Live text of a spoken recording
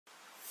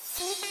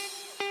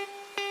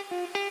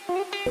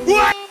又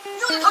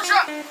在偷吃，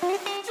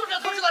就知道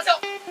偷吃大笑。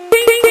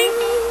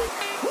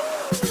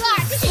哥，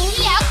这水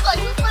洗脸可舒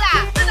服了。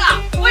真的，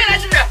我也来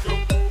试试。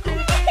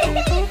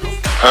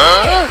哎，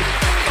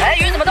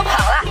鱼怎么都跑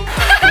了？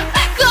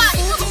哥，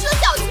你可不是个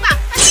小气吧？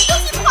把你东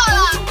西跑了。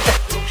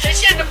谁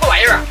信这破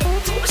玩意儿？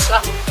我不吃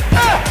了。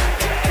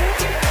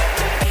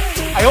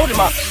哎呦我的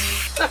妈！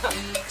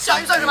小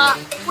鱼算什么？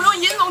不用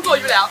银龙做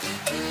鱼粮。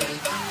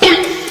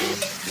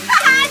哈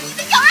哈，你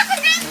的咬儿可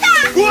真大。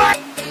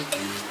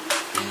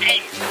哎，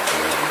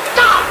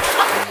大！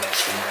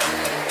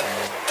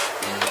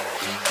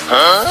啊！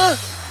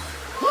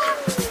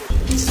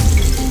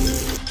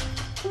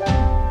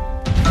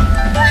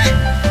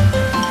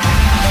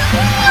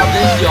好真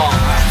香！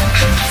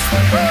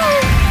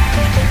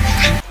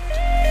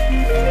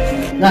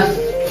来。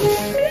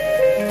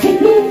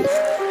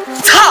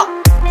操！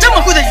这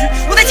么贵的鱼，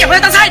我得捡回来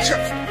当菜吃。我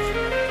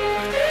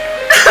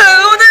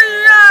的鱼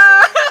啊！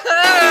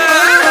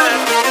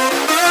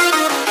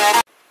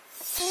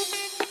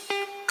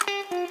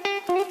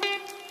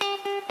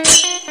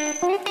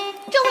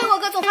这回我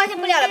哥总发现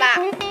不了了吧？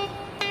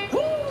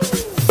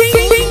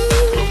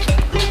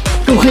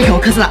给我喝一口，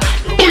渴死了。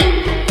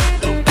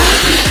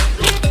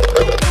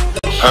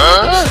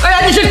哎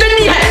呀，你是真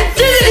厉害，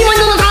这个地方你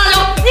都能擦辣椒，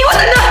你给我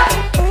等着！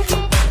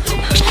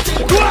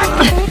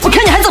我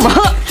看你还怎么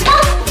喝。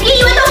别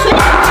以为倒水吃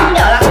不了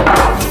了。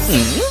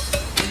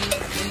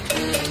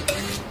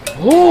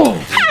哦，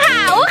哈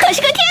哈，我可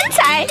是个天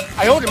才。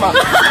哎呦我的妈！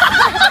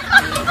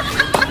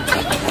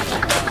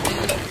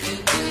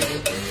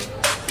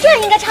这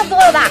样应该差不多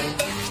了吧？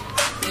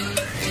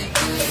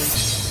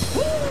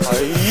哎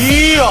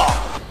呀，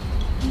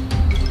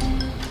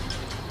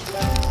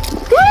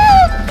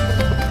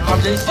啊，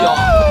真香！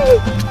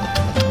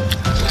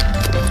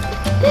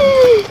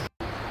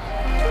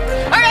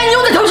哎呀，你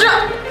又在偷吃！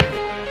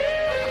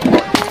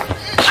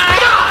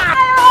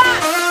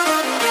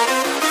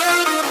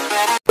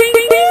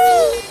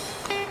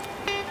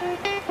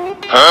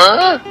哎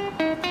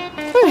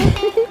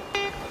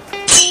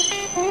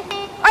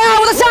呀，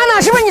我的虾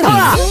呢？是不是你偷的？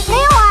没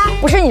有啊。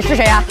不是你是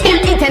谁呀？一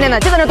天天的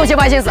就在那多些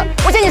坏心思，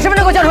我见你10分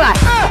钟给我交出来！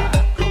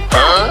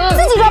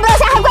自己抓不到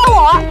虾还怪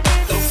我。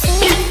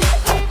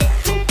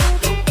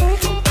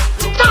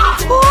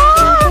哇，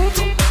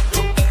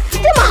这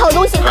么好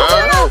东西，可不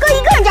能让我哥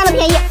一个人占了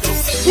便宜。哼，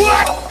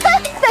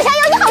等虾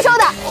有你好受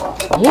的。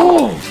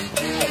哦，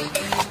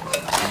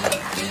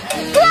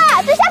哥，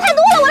这虾太多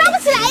了，我捞不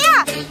起来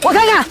呀。我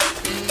看看，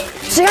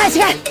起开起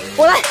开，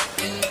我来。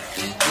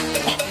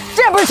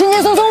这不是轻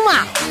轻松松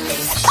吗？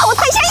看我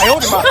太下哎呦我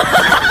的妈！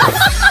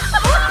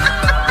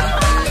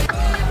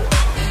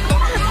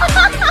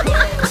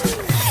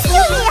就你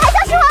还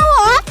想喜欢我？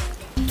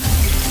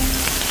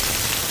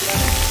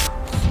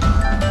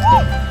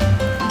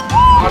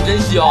啊，真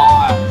香！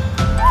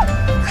哎，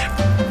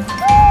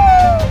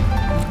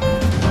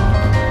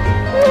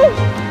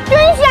真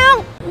香。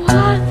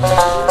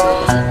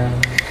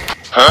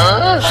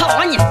好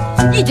啊你，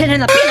一天天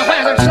的变着花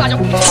样在这吃辣椒。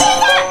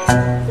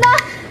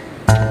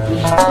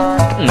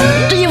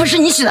这衣服是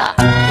你洗的，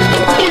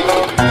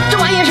这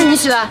碗也是你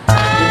洗的，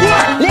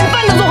连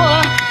饭都做好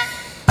了。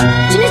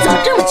今天怎么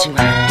这么勤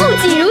快？不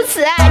仅如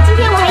此啊，今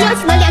天我还邀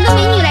请了2个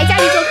美女来家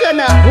里做客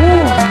呢。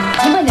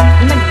你慢点，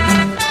你慢点。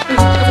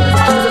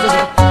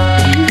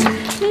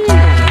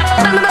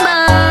当当当当，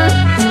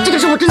这个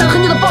是我真的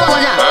很久的报道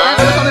大家。来，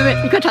我的好妹妹，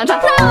你快尝尝。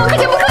那我可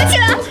就不客气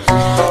了。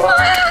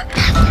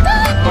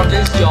啊，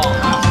真香！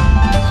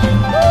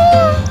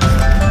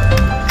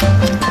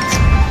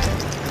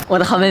我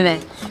的好妹妹，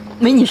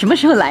美女什么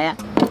时候来呀？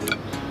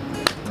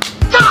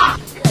可爱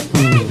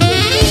的